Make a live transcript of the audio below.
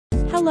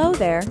Hello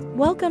there,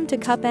 welcome to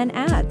Cup and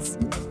Ads.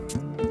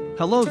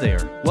 Hello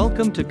there,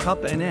 welcome to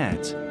Cup and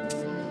Ads.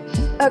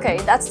 Okay,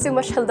 that's too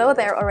much hello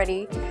there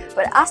already,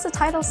 but as the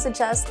title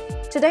suggests,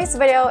 today's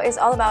video is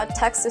all about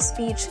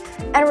text-to-speech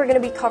and we're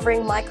going to be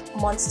covering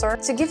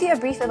MicMonster. To give you a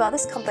brief about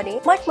this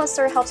company,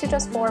 MicMonster helps you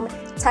transform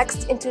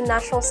text into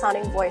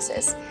natural-sounding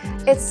voices.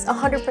 It's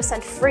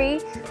 100% free,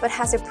 but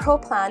has a pro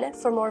plan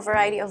for more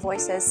variety of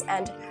voices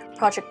and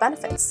project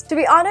benefits. To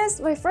be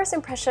honest, my first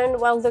impression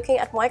while looking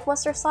at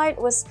MicMonster's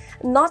site was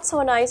not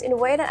so nice in a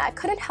way that I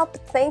couldn't help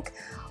but think,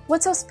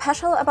 what's so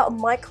special about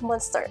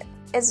MicMonster?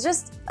 It's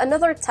just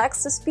another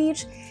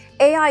text-to-speech,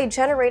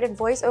 AI-generated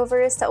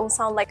voiceovers that will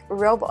sound like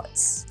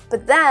robots.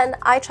 But then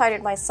I tried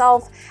it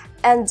myself,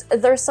 and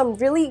there's some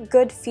really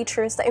good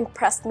features that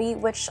impressed me,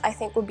 which I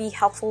think will be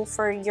helpful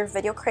for your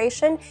video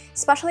creation,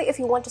 especially if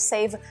you want to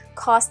save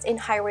cost in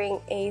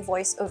hiring a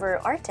voiceover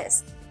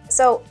artist.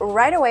 So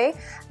right away,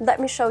 let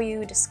me show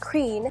you the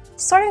screen,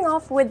 starting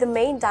off with the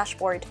main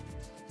dashboard.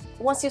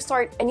 Once you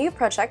start a new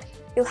project,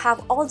 you'll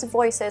have all the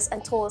voices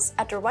and tools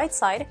at the right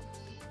side.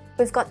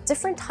 We've got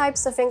different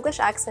types of English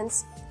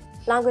accents,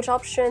 language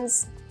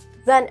options,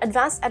 then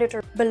advanced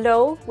editor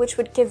below, which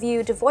would give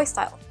you the voice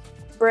style,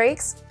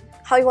 breaks,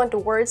 how you want the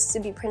words to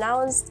be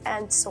pronounced,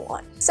 and so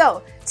on.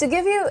 So to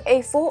give you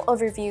a full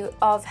overview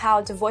of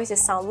how the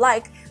voices sound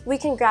like, we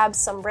can grab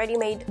some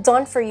ready-made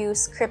done-for-you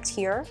script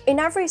here. In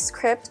every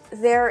script,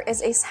 there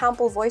is a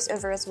sample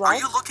voiceover as well. Are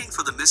you looking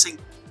for the missing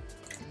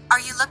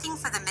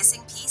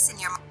piece in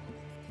your...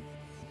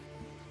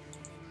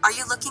 Are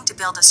you looking to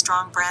build a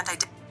strong brand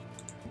identity?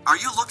 Are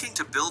you looking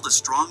to build a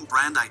strong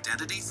brand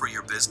identity for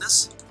your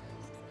business?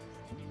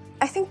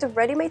 I think the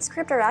ready-made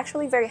script are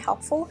actually very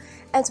helpful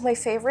and my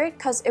favorite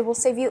because it will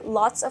save you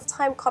lots of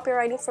time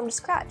copywriting from the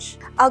scratch.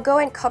 I'll go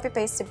and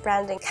copy-paste the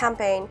branding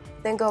campaign,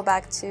 then go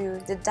back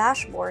to the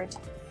dashboard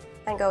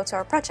and go to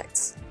our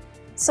projects.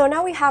 So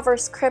now we have our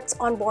script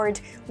on board,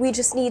 we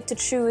just need to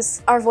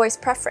choose our voice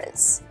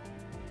preference.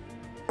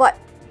 But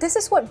this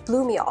is what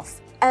blew me off.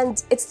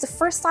 And it's the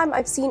first time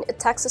I've seen a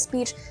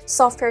text-to-speech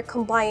software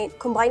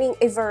combining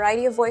a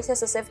variety of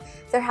voices as if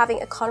they're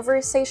having a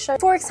conversation.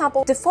 For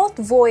example, default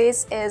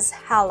voice is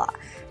Hala,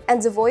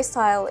 and the voice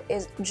style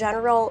is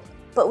general,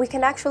 but we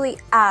can actually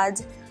add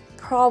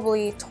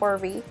probably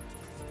Torvi,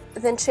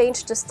 then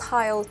change the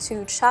style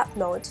to chat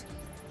mode.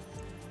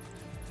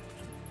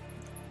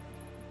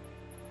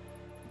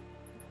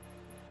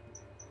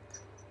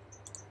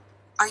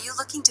 Are you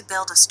looking to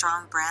build a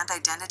strong brand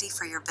identity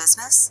for your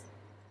business?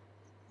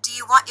 Do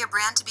you want your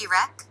brand to be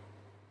rec?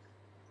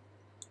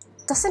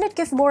 Doesn't it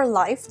give more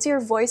life to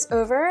your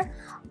voiceover?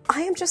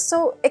 I am just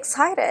so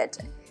excited.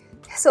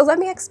 So let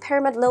me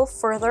experiment a little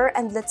further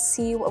and let's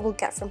see what we'll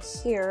get from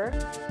here.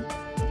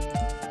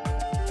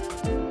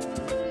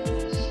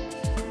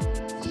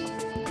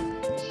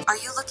 Are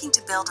you looking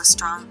to build a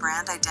strong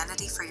brand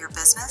identity for your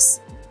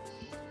business?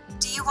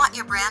 Do you want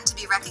your brand to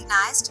be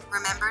recognized,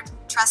 remembered,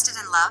 trusted,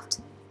 and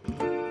loved?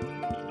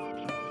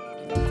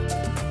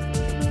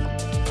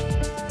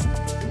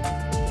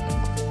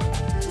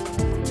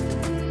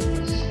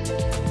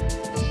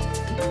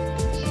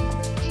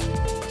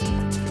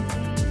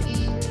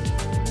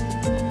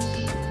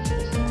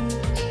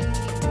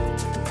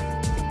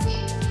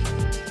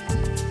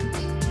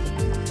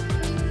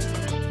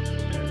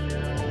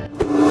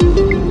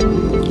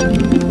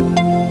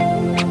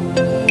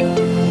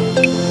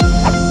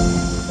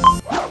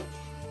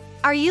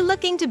 Are you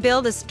looking to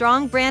build a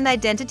strong brand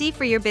identity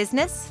for your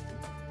business?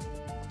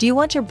 Do you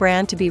want your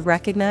brand to be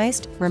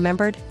recognized,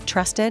 remembered,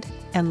 trusted,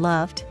 and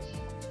loved?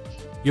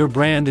 Your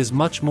brand is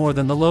much more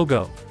than the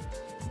logo.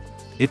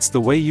 It's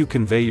the way you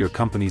convey your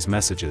company's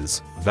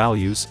messages,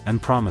 values, and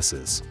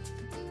promises.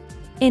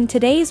 In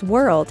today's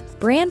world,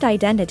 brand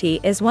identity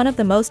is one of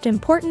the most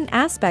important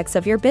aspects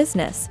of your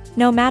business,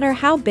 no matter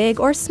how big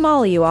or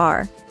small you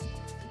are.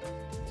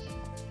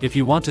 If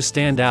you want to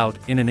stand out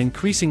in an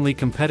increasingly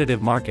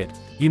competitive market,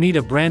 you need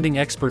a branding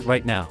expert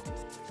right now.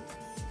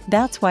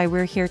 That's why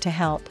we're here to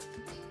help.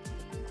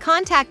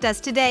 Contact us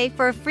today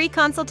for a free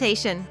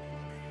consultation.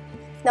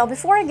 Now,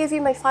 before I give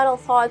you my final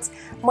thoughts,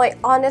 my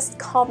honest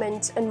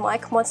comment on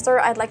MicMonster,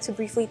 I'd like to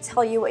briefly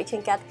tell you what you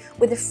can get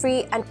with the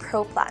free and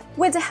pro plan.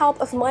 With the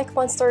help of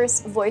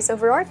MicMonster's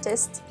voiceover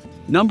artist.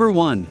 Number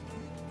 1.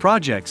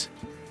 Projects.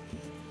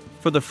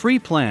 For the free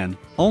plan,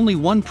 only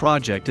one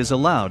project is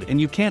allowed and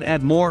you can't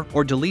add more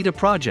or delete a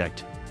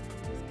project.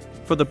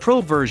 For the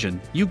pro version,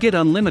 you get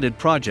unlimited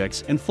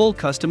projects and full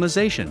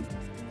customization.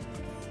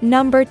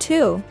 Number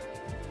 2.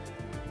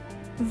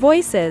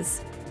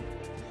 Voices.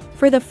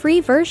 For the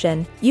free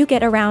version, you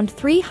get around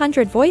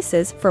 300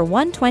 voices for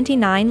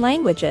 129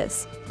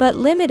 languages, but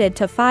limited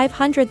to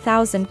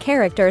 500,000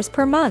 characters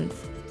per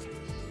month.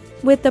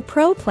 With the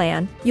Pro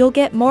plan, you'll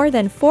get more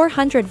than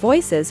 400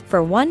 voices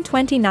for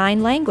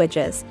 129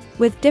 languages,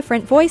 with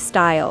different voice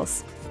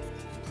styles.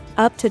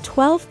 Up to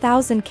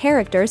 12,000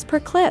 characters per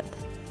clip.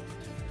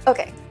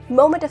 Okay,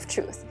 moment of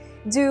truth.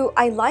 Do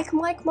I like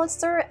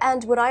MicMonster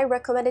and would I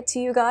recommend it to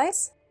you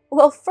guys?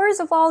 Well, first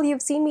of all,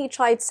 you've seen me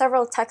try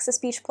several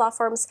text-to-speech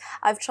platforms.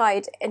 I've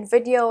tried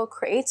InVideo,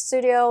 Create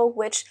Studio,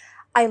 which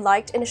I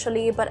liked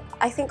initially, but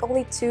I think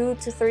only 2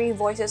 to 3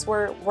 voices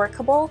were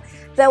workable.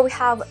 Then we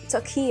have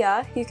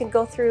Toolkit. You can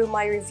go through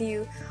my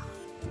review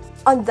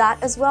on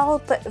that as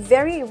well, but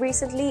very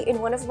recently in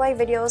one of my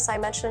videos I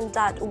mentioned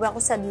that Well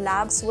Said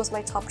Labs was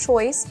my top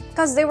choice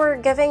because they were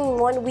giving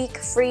 1 week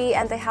free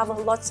and they have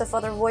lots of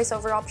other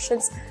voiceover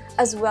options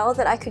as well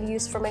that I could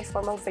use for my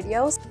formal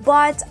videos.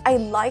 But I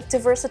like the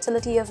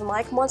versatility of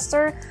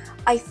MicMonster.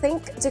 I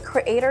think the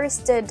creators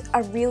did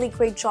a really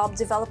great job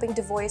developing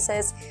the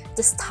voices,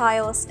 the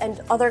styles,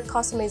 and other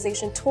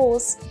customization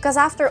tools, because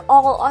after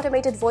all,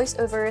 automated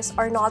voiceovers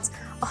are not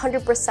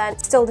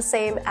 100% still the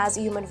same as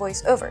human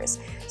voiceovers.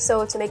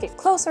 So to make it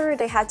closer,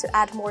 they had to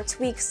add more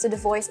tweaks to the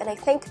voice, and I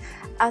think,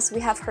 as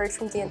we have heard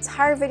from the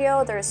entire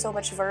video, there is so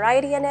much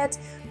variety in it,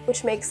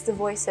 which makes the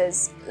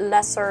voices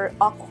lesser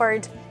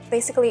awkward.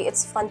 Basically,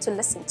 it's fun to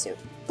listen to.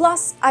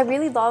 Plus, I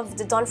really love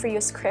the done for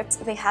you script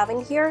they have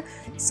in here,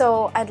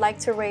 so I'd like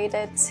to rate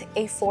it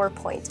a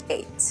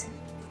 4.8.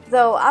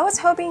 Though I was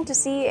hoping to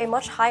see a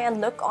much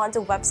high-end look on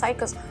the website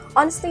because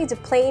honestly the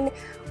plain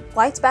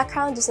white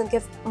background doesn't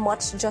give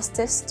much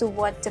justice to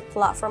what the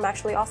platform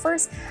actually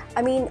offers.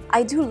 I mean,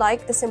 I do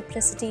like the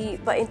simplicity,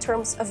 but in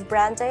terms of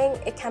branding,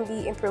 it can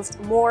be improved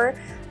more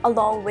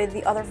along with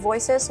the other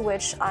voices,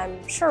 which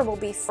I'm sure will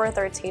be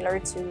further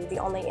tailored to the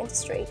online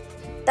industry.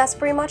 That's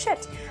pretty much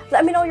it.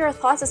 Let me know your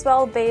thoughts as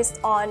well based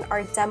on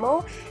our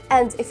demo,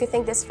 and if you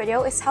think this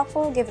video is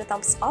helpful, give it a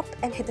thumbs up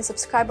and hit the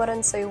subscribe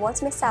button so you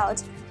won't miss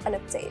out an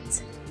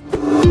update.